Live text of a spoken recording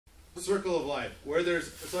circle of life, where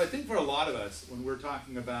there's, so I think for a lot of us, when we're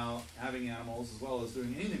talking about having animals as well as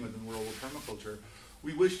doing anything within the world of permaculture,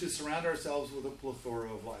 we wish to surround ourselves with a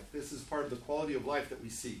plethora of life. This is part of the quality of life that we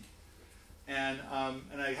seek. And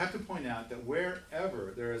I have to point out that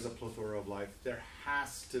wherever there is a plethora of life, there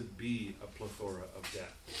has to be a plethora of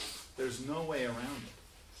death. There's no way around it.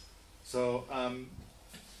 So I'm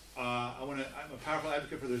a powerful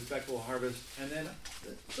advocate for the respectful harvest. And then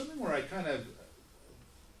something where I kind of,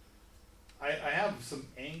 I have some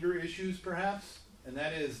anger issues perhaps, and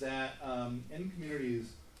that is that in communities,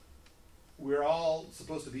 we're all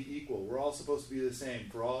supposed to be equal. We're all supposed to be the same.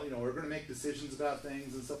 For all, we're going to make decisions about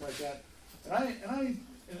things and stuff like that. And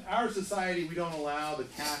in our society, we don't allow the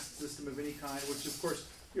caste system of any kind, which of course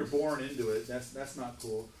you're born into it. That's not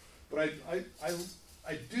cool. But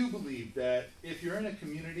I do believe that if you're in a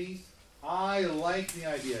community, I like the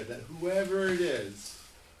idea that whoever it is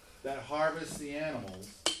that harvests the animals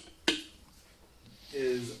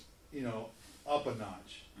is, up a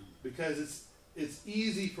notch, because it's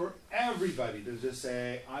easy for everybody to just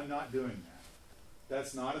say, I'm not doing that.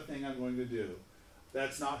 That's not a thing I'm going to do.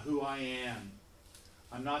 That's not who I am.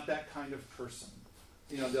 I'm not that kind of person.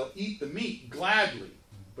 They'll eat the meat gladly,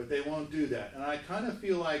 but they won't do that. And I kind of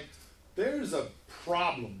feel like there's a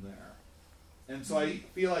problem there. And so I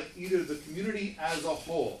feel like either the community as a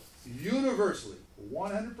whole, universally,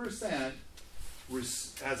 100%,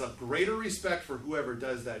 has a greater respect for whoever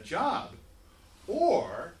does that job,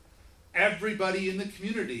 or everybody in the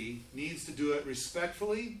community needs to do it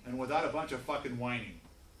respectfully and without a bunch of fucking whining.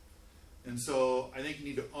 And so I think you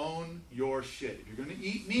need to own your shit. If you're going to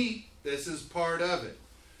eat meat, this is part of it.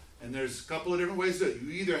 And there's a couple of different ways to do it.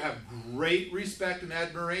 You either have great respect and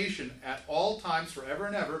admiration at all times, forever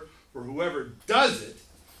and ever, for whoever does it,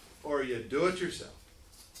 or you do it yourself.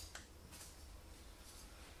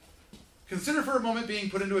 Consider for a moment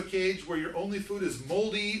being put into a cage where your only food is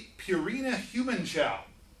moldy Purina human chow.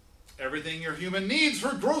 Everything your human needs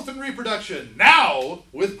for growth and reproduction, now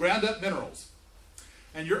with ground up minerals.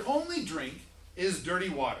 And your only drink is dirty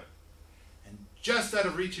water. And just out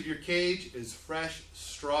of reach of your cage is fresh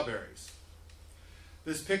strawberries.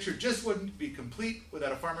 This picture just wouldn't be complete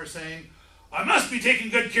without a farmer saying, I must be taking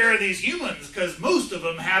good care of these humans because most of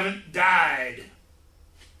them haven't died.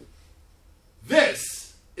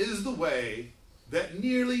 This is the way that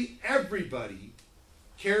nearly everybody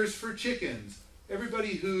cares for chickens.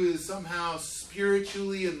 Everybody who is somehow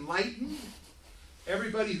spiritually enlightened,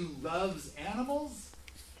 everybody who loves animals,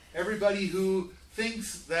 everybody who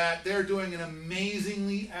thinks that they're doing an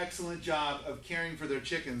amazingly excellent job of caring for their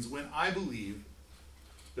chickens, when I believe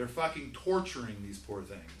they're fucking torturing these poor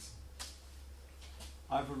things.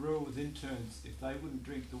 I have a rule with interns: if they wouldn't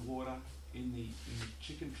drink the water in the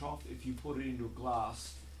chicken trough, if you put it into a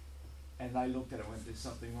glass and they looked at it and went, there's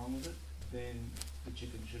something wrong with it, then the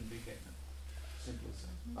chicken shouldn't be getting it. Simple as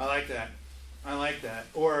that. I like that. I like that.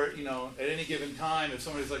 Or, at any given time, if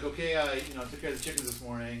somebody's like, okay, I took care of the chickens this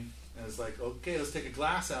morning, and it's like, okay, let's take a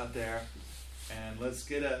glass out there, and let's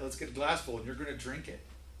get a glass full, and you're going to drink it.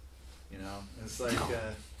 It's like,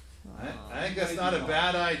 I think that's not a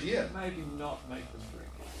bad idea. Maybe not make them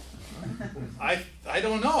drink it. I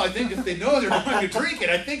don't know. I think if they know they're going to drink it,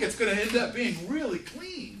 I think it's going to end up being really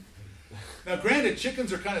clean. Now, granted,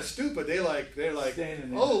 chickens are kind of stupid. They're like,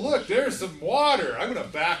 oh, look, there's some water. I'm going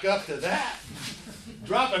to back up to that.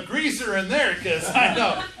 Drop a greaser in there,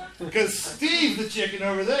 because Steve, the chicken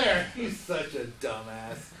over there, he's such a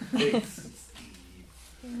dumbass. Big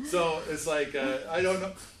Steve. So it's like, I don't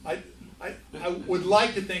know. I would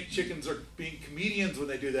like to think chickens are being comedians when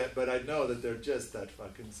they do that, but I know that they're just that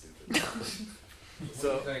fucking stupid.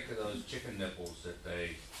 So, what do you think of those chicken nipples that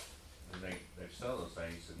they sell those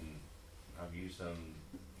things, and I've used them,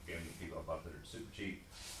 giving people I bought that are super cheap,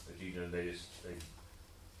 but you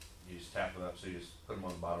just tap them up, so you just put them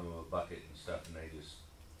on the bottom of a bucket and stuff, and they just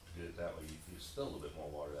do it that way. You spill a little bit more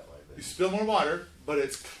water that way. But you spill more water, but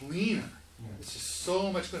it's cleaner. Yeah. It's just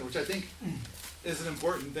so much cleaner, which I think is an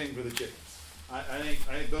important thing for the chickens. I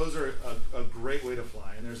think those are a great way to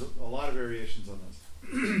fly, and there's a lot of variations on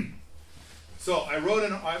those. So I wrote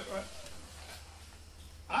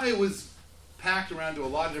I was packed around to a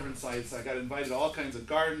lot of different sites. I got invited to all kinds of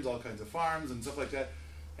gardens, all kinds of farms, and stuff like that.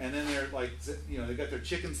 And then they're like, they got their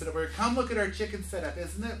chicken set up. Come look at our chicken setup.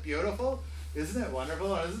 Isn't it beautiful? Isn't it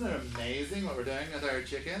wonderful? Isn't it amazing what we're doing with our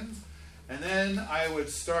chickens? And then I would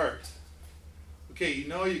start. Okay, you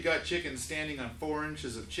got chickens standing on 4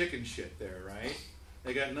 inches of chicken shit there, right?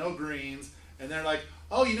 They got no greens. And they're like,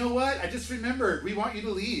 oh, you know what? I just remembered. We want you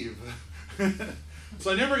to leave.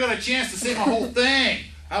 So I never got a chance to say my whole thing.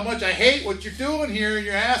 How much I hate what you're doing here, and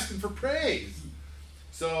you're asking for praise.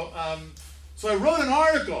 So I wrote an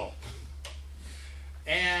article,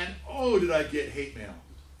 and oh, did I get hate mail.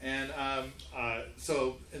 And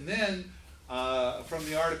then from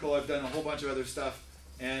the article, I've done a whole bunch of other stuff.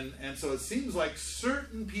 And so it seems like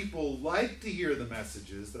certain people like to hear the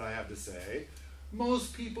messages that I have to say.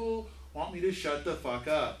 Most people want me to shut the fuck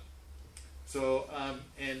up. So,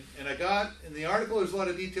 and I got, in the article, there's a lot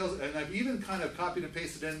of details, and I've even kind of copied and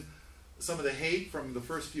pasted in some of the hate from the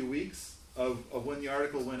first few weeks of when the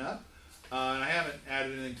article went up. And I haven't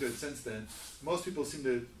added anything to it since then. Most people seem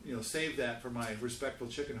to, save that for my respectful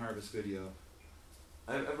chicken harvest video.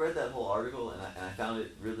 I've read that whole article, and I found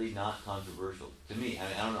it really not controversial to me. I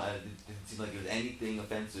mean, I don't know. It didn't seem like there was anything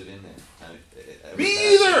offensive in there.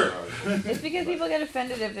 Me either! It's because people get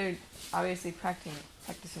offended if they're obviously practicing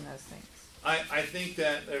those things. I think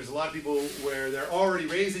that there's a lot of people where they're already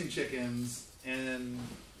raising chickens, and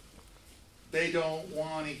they don't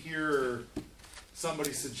want to hear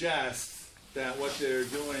somebody suggest that what they're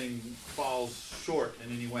doing falls short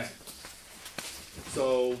in any way.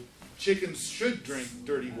 So chickens should drink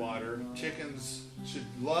dirty water. Chickens should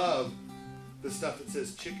love the stuff that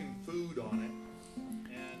says chicken food on it.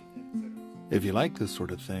 If you like this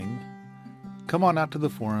sort of thing, come on out to the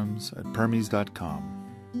forums at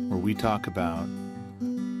permies.com, where we talk about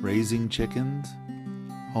raising chickens,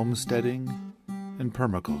 homesteading, and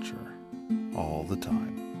permaculture all the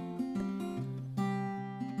time.